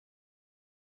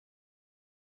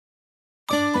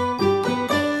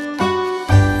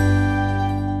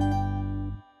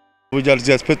We got to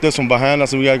just put this one behind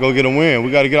us and we got to go get a win.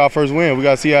 We got to get our first win. We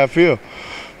got to see how it feel.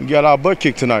 We got our butt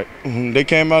kicked tonight. They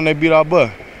came out and they beat our butt.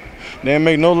 They didn't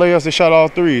make no layups, they shot all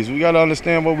threes. We got to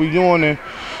understand what we're doing and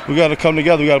we got to come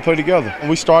together. We got to play together.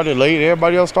 We started late.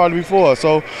 Everybody else started before.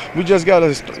 So we just got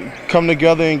to come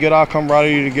together and get our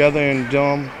camaraderie together and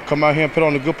come out here and put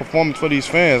on a good performance for these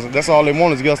fans. That's all they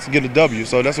want is us to get a W.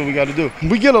 So that's what we got to do.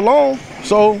 We get along,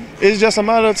 so it's just a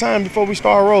matter of time before we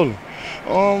start rolling.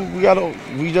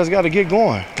 We just got to get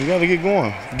going. We got to get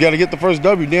going. We got to get the first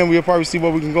W, then we'll probably see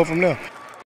where we can go from there.